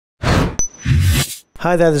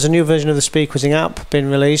Hi there, there's a new version of the SpeedQuizzing app been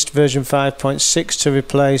released, version 5.6 to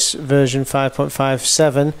replace version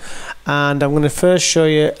 5.57, and I'm going to first show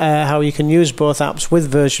you how you can use both apps with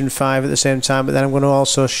version 5 at the same time, but then I'm going to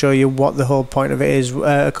also show you what the whole point of it is,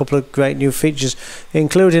 a couple of great new features,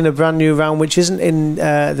 including a brand new round which isn't in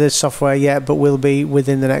the software yet but will be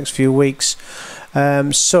within the next few weeks.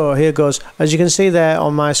 So here goes. As you can see there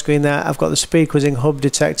on my screen there, I've got the SpeedQuizzing hub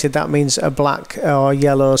detected. That means a black or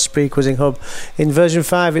yellow SpeedQuizzing hub. In version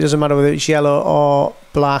 5 it doesn't matter whether it's yellow or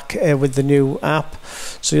black with the new app.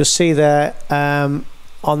 So you'll see there on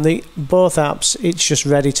both apps it's just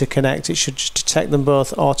ready to connect. It should just detect them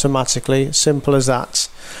both automatically. Simple as that.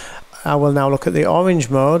 I will now look at the orange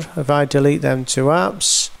mode. If I delete them two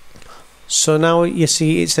apps, so now you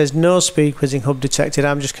see it says no SpeedQuizzing hub detected.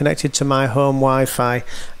 I'm just connected to my home Wi-Fi.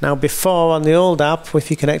 Now before, on the old app, if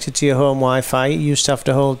you connected to your home Wi-Fi, you used to have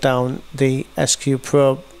to hold down the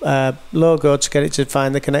SQPRO logo to get it to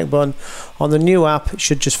find the connect button. On the new app it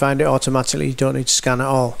should just find it automatically. You don't need to scan at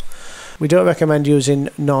all. We don't recommend using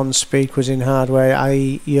non-SpeedQuizzing hardware,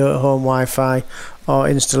 i.e. your home Wi-Fi or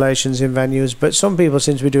installations in venues, but some people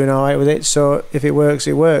seem to be doing alright with it, so if it works,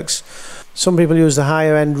 it works. Some people use the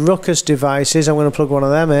higher end Ruckus devices. I'm going to plug one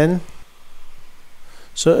of them in.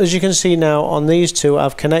 So as you can see now on these two,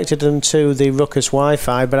 I've connected them to the Ruckus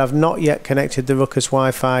Wi-Fi, but I've not yet connected the Ruckus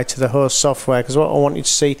Wi-Fi to the host software, because what I want you to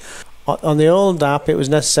see, on the old app it was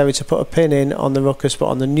necessary to put a pin in on the Ruckus, but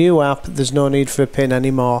on the new app there's no need for a pin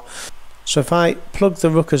anymore. So if I plug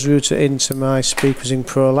the Ruckus router into my SpeedQuizzing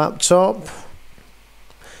Pro laptop,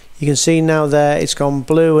 you can see now there it's gone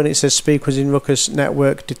blue and it says SpeedQuizzing Ruckus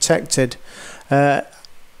network detected. Make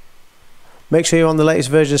sure you're on the latest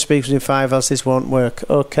version of SpeedQuizzing 5, else this won't work.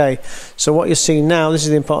 Okay, so what you're seeing now, this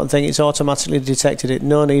is the important thing, it's automatically detected it,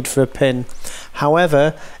 no need for a pin.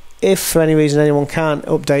 However, if for any reason anyone can't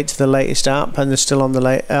update to the latest app and they're still on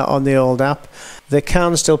the old app, they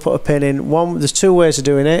can still put a pin in. There's two ways of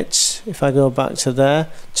doing it. If I go back to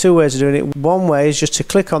there, two ways of doing it. One way is just to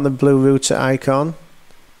click on the blue router icon,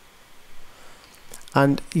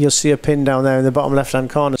 and you'll see a pin down there in the bottom left hand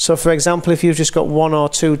corner. So for example, if you've just got one or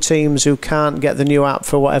two teams who can't get the new app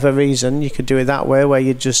for whatever reason, you could do it that way, where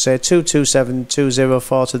you just say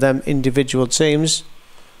 227204 to them individual teams,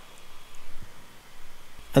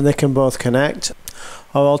 and they can both connect.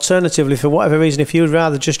 Or alternatively, for whatever reason, if you'd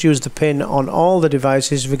rather just use the pin on all the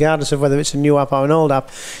devices regardless of whether it's a new app or an old app,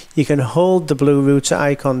 you can hold the blue router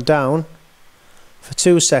icon down for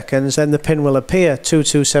 2 seconds, then the pin will appear,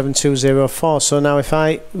 227204. So now if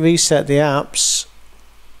I reset the apps,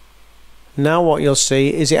 now what you'll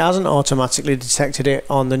see is it hasn't automatically detected it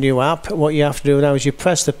on the new app. What you have to do now is you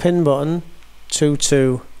press the pin button,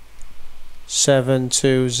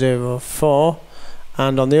 227204,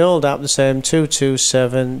 and on the old app the same,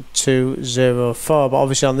 227204. But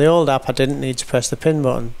obviously on the old app I didn't need to press the pin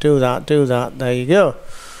button. Do that, there you go.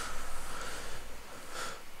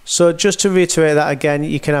 So just to reiterate that again,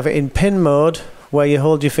 you can have it in pin mode, where you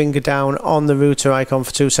hold your finger down on the router icon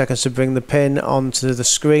for 2 seconds to bring the pin onto the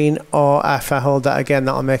screen, or if I hold that again,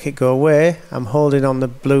 that'll make it go away. I'm holding on the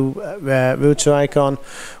blue router icon,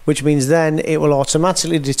 which means then it will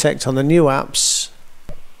automatically detect on the new apps.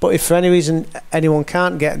 But if for any reason anyone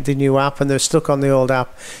can't get the new app and they're stuck on the old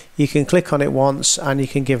app, you can click on it once and you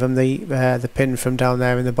can give them the pin from down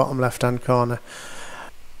there in the bottom left hand corner.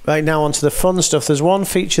 Right, now onto the fun stuff. There's one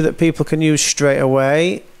feature that people can use straight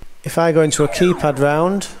away. If I go into a keypad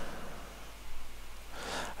round,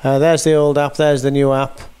 there's the old app, there's the new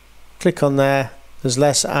app. Click on there. There's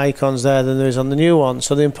less icons there than there is on the new one.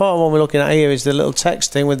 So the important one we're looking at here is the little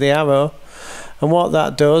text thing with the arrow. And what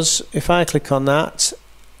that does, if I click on that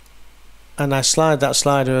and I slide that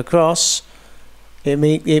slider across, it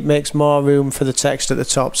makes more room for the text at the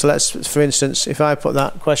top. So let's, for instance, if I put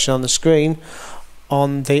that question on the screen,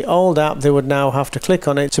 on the old app they would now have to click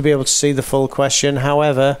on it to be able to see the full question.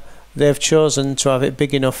 However, they've chosen to have it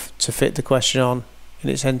big enough to fit the question on in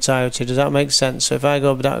its entirety. Does that make sense? So if I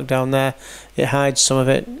go down there, it hides some of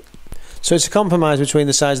it. So it's a compromise between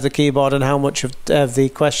the size of the keyboard and how much of the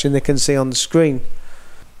question they can see on the screen.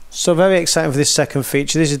 So very exciting for this second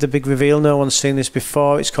feature. This is the big reveal. No one's seen this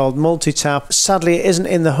before. It's called multi-tap. Sadly it isn't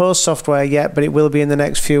in the host software yet, but it will be in the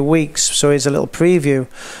next few weeks. So here's a little preview.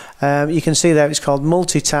 You can see there it's called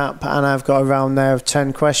multi-tap, and I've got a round there of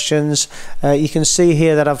 10 questions. You can see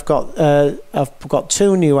here that I've got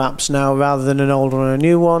two new apps now rather than an old one and a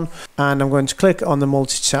new one, and I'm going to click on the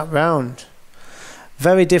multi-tap round.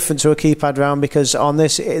 Very different to a keypad round, because on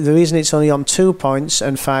this, the reason it's only on 2 points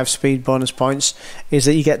and 5 speed bonus points is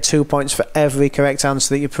that you get 2 points for every correct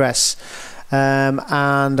answer that you press. And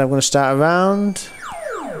I'm going to start a round.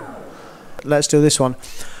 Let's do this one.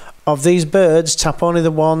 Of these birds, tap only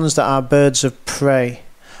the ones that are birds of prey.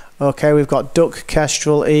 Okay, we've got duck,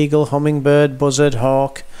 kestrel, eagle, hummingbird, buzzard,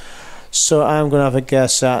 hawk. So I'm going to have a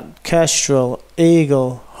guess at kestrel,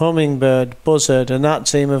 eagle, hummingbird, buzzard, and that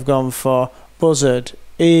team have gone for buzzard,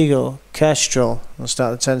 eagle, kestrel. We'll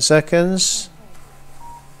start the 10 seconds.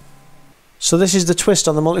 So this is the twist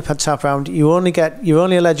on the multipad tap round. You're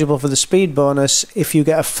only eligible for the speed bonus if you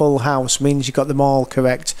get a full house, means you got them all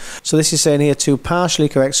correct. So this is saying here 2 partially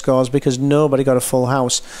correct scores because nobody got a full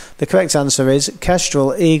house. The correct answer is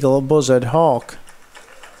kestrel, eagle, buzzard, hawk.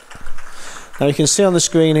 Now you can see on the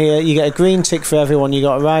screen here, you get a green tick for everyone you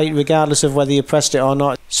got right, regardless of whether you pressed it or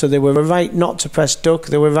not. So they were right not to press duck,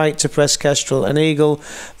 they were right to press kestrel and eagle,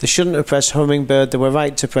 they shouldn't have pressed hummingbird, they were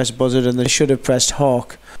right to press buzzard, and they should have pressed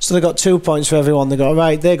hawk. So they got 2 points for everyone they got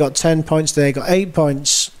right. They got 10 points, they got 8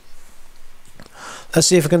 points. Let's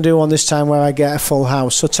see if I can do one this time where I get a full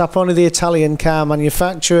house. So tap only the Italian car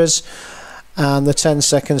manufacturers, and the 10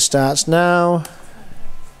 seconds starts now.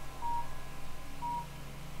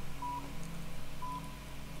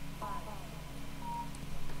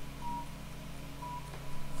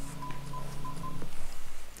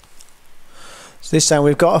 This time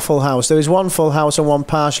we've got a full house. There is 1 full house and 1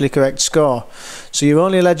 partially correct score. So you're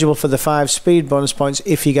only eligible for the 5 speed bonus points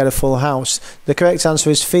if you get a full house. The correct answer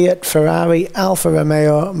is Fiat, Ferrari, Alfa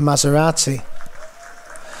Romeo, Maserati.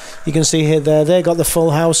 You can see here they got the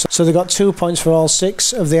full house. So they got 2 points for all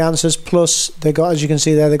 6 of the answers, plus they got, as you can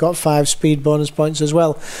see there, they got 5 speed bonus points as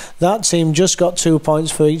well. That team just got 2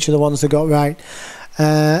 points for each of the ones they got right.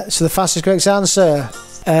 So the fastest correct answer.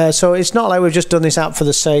 So it's not like we've just done this app for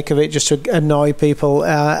the sake of it, just to annoy people,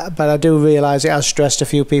 but I do realise it has stressed a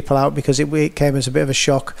few people out because it came as a bit of a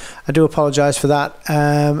shock. I do apologise for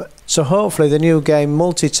that. So hopefully the new game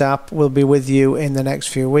Multitap will be with you in the next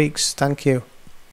few weeks. Thank you.